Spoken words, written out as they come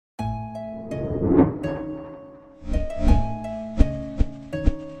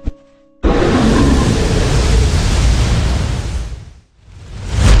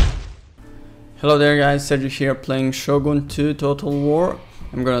Hello there guys, Sergio here playing Shogun 2 Total War.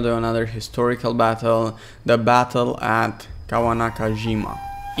 I'm gonna do another historical battle, the battle at Kawanakajima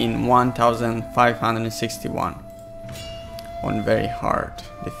in 1561 on very hard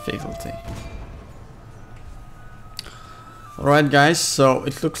difficulty. Alright guys, so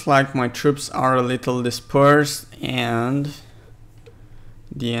it looks like my troops are a little dispersed and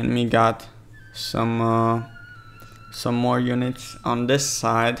the enemy got some more units on this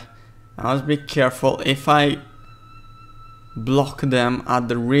side. I must be careful. If I block them at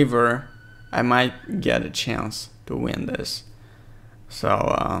the river, I might get a chance to win this.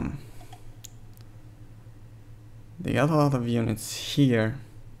 So they got a lot of units here,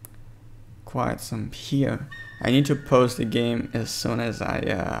 quite some here. I need to post the game as soon as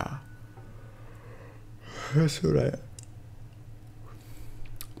I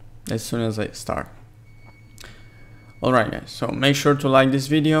start. Alright guys, so make sure to like this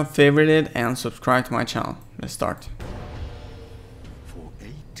video, favorite it, and subscribe to my channel. Let's start. For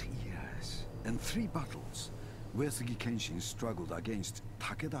 8 years and 3 battles, Uesugi Kenshin struggled against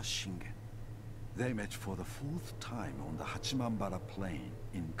Takeda Shingen. They met for the 4th time on the Hachimambara plain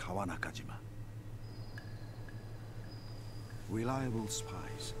in Kawanakajima. Reliable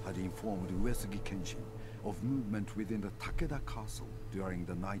spies had informed Uesugi Kenshin of movement within the Takeda castle during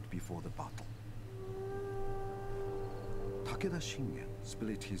the night before the battle. Takeda Shingen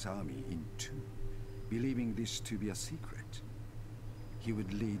split his army in 2, believing this to be a secret. He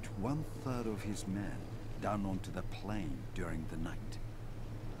would lead 1/3 of his men down onto the plain during the night.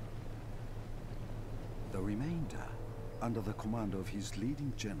 The remainder, under the command of his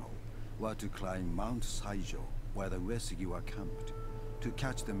leading general, were to climb Mount Saijo, where the Uesugi were camped, to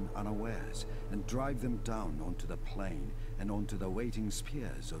catch them unawares and drive them down onto the plain and onto the waiting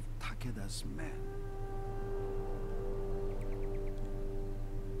spears of Takeda's men.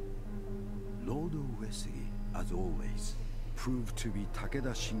 Lord Uesugi, as always, proved to be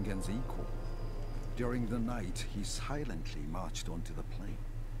Takeda Shingen's equal. During the night, he silently marched onto the plain.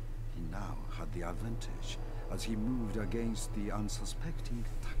 He now had the advantage as he moved against the unsuspecting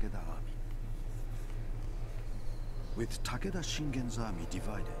Takeda army. With Takeda Shingen's army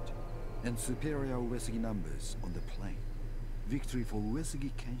divided and superior Uesugi numbers on the plain, victory for Uesugi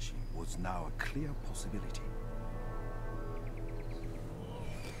Kenshin was now a clear possibility.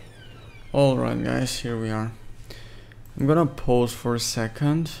 Alright guys, here we are. I'm gonna pause for a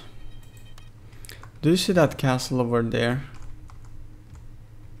second. Do you see that castle over there?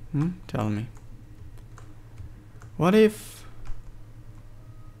 Tell me. What if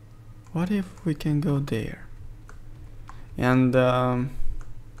we can go there and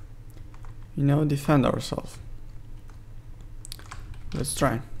you know, defend ourselves? Let's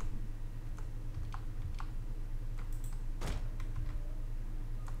try.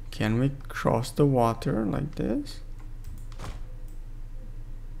 Can we cross the water like this?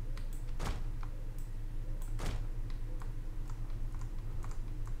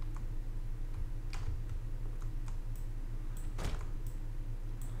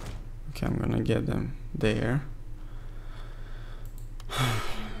 Okay, I'm gonna get them there.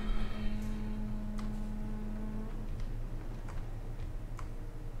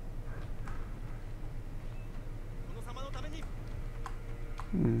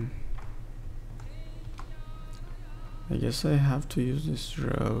 I guess I have to use this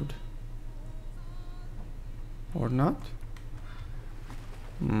road. Or not?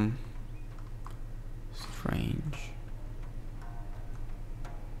 Strange.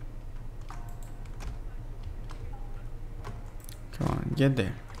 Come on, get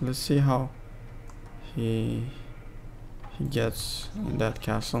there. Let's see how he gets in that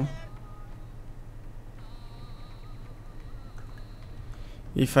castle.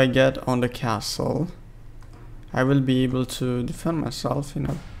 If I get on the castle, I will be able to defend myself in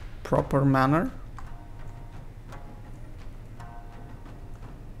a proper manner.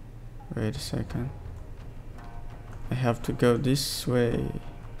 Wait a second. I have to go this way.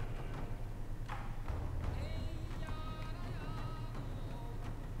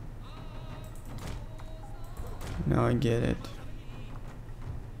 Now I get it.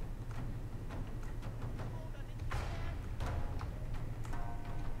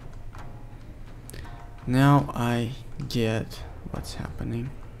 Now I get what's happening.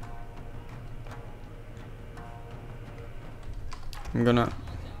 I'm gonna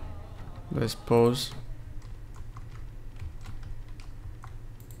let's pause.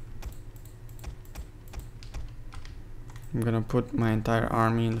 I'm gonna put my entire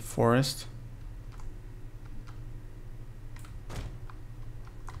army in the forest.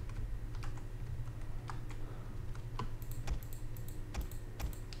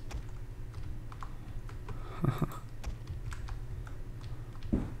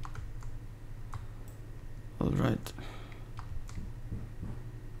 Alright.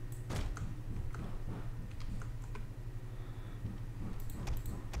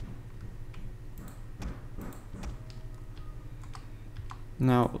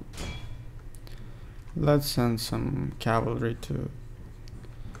 Now, let's send some cavalry to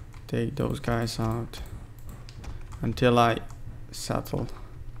take those guys out until I settle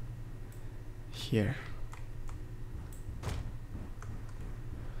here.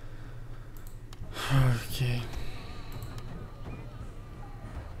 Okay.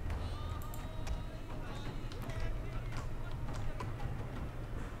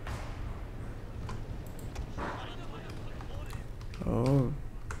 Oh,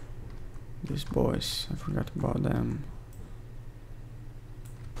 these boys, I forgot about them.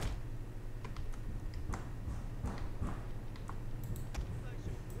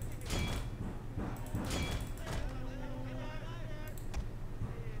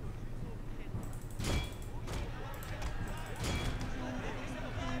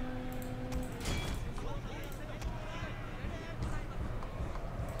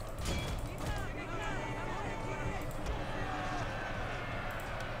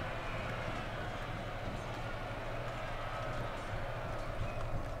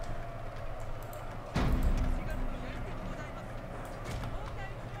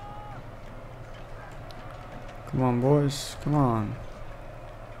 Come on, boys, come on.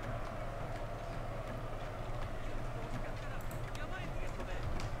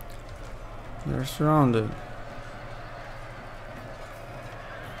 They're surrounded.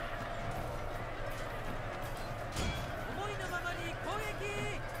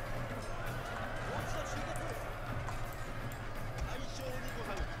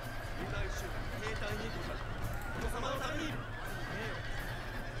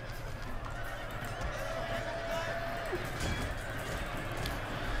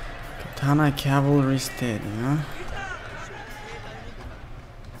 Katana cavalry steady, huh?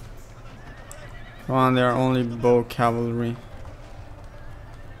 Come on, they are only bow cavalry.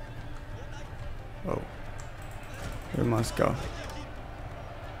 Oh, we must go.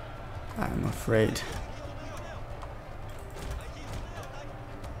 I'm afraid.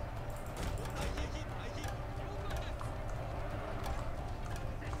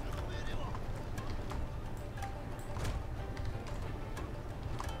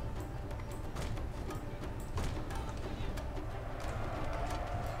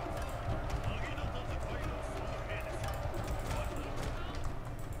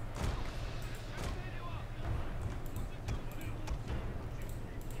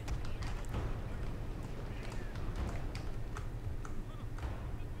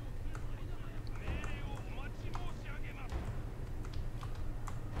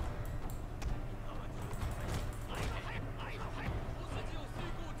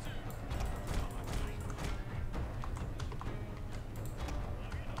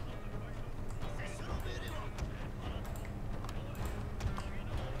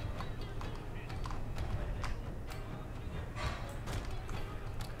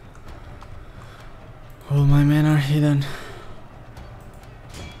 All my men are hidden.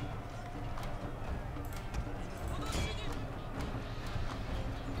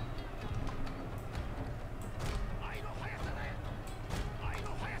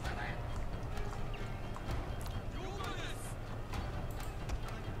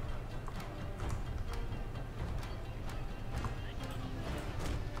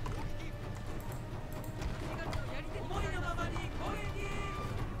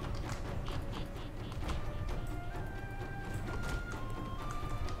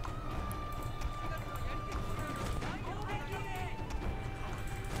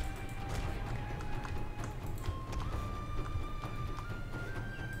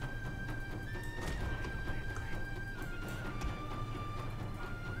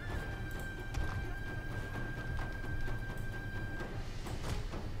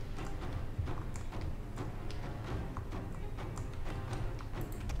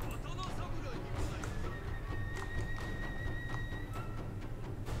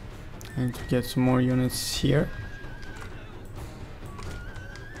 I need to get some more units here.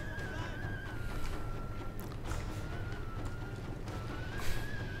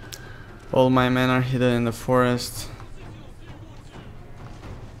 All my men are hidden in the forest.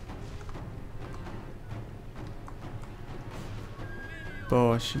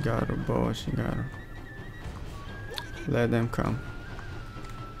 Shigaru, Shigaru. Let them come.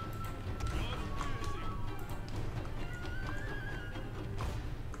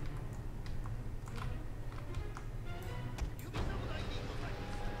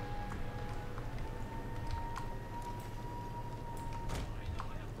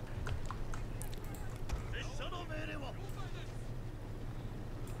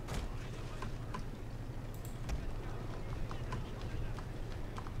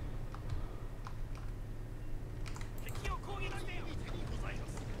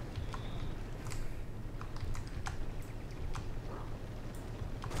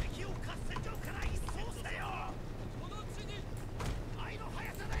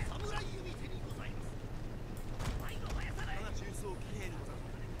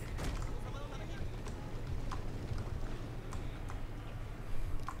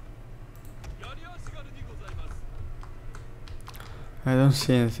 I don't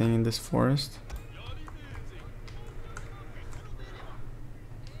see anything in this forest.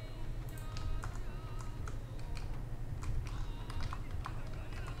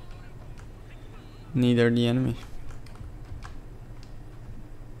 Neither the enemy.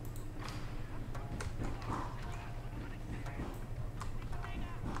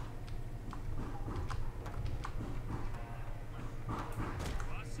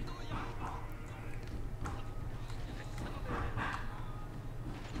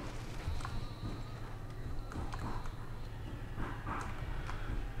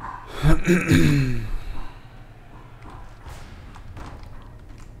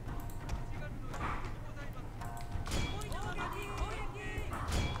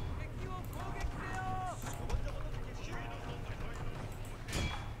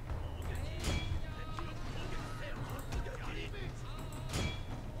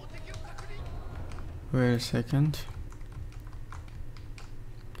 Wait a second.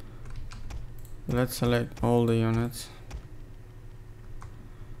 Let's select all the units.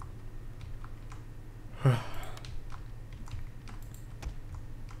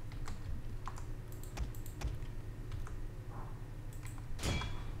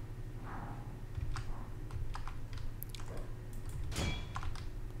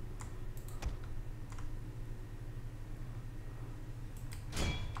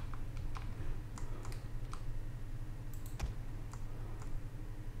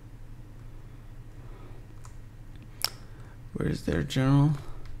 Where is their general?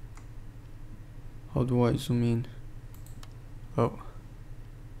 How do I zoom in? Oh.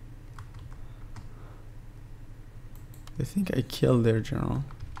 I think I killed their general.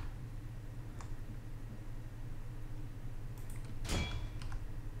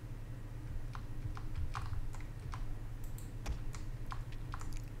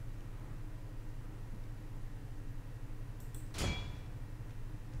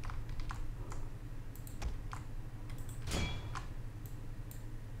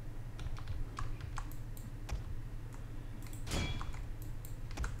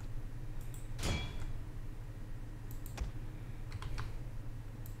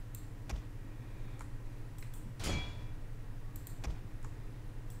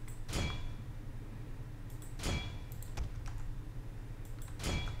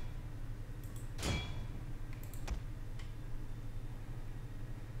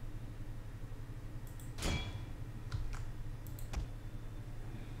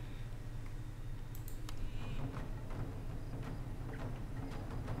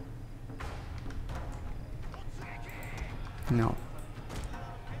 No.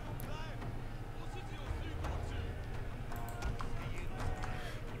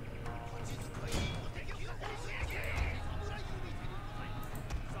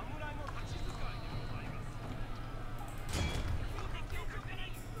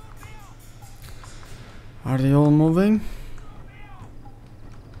 Are they all moving?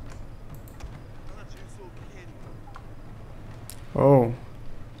 Oh.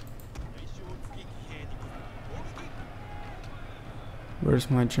 Where's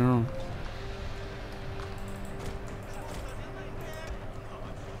my general?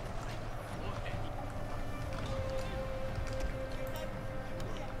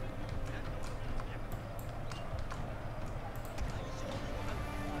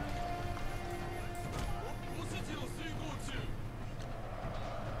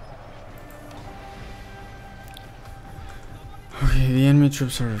 Okay, the enemy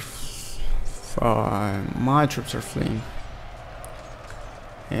troops are... my troops are fleeing.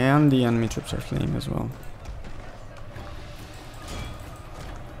 And the enemy troops are fleeing as well.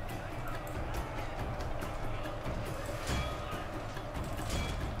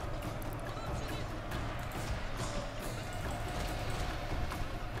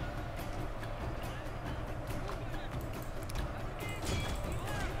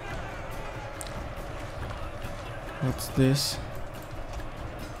 What's this?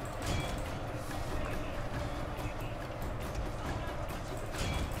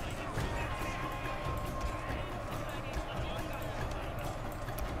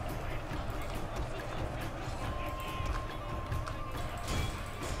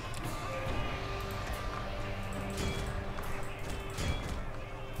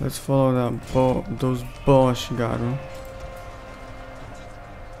 Let's follow that bow, those Shigaru.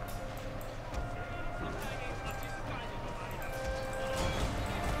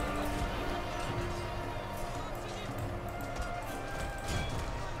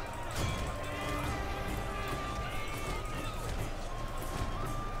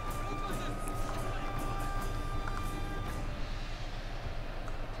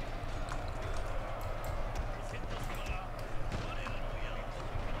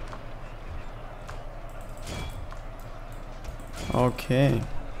 Okay.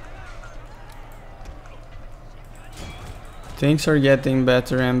 Things are getting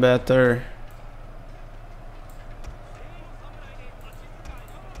better and better.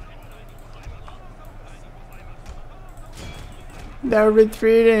 They're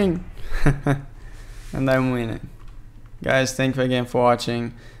retreating. And I'm winning. Guys, thank you again for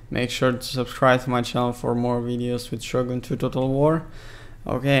watching. Make sure to subscribe to my channel for more videos with Shogun 2 Total War.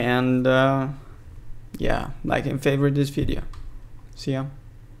 Okay, and yeah, like and favorite this video. See ya.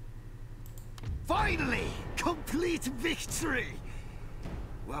 Finally! Complete victory!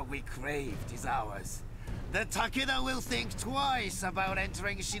 What we craved is ours. The Takeda will think twice about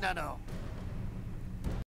entering Shinano.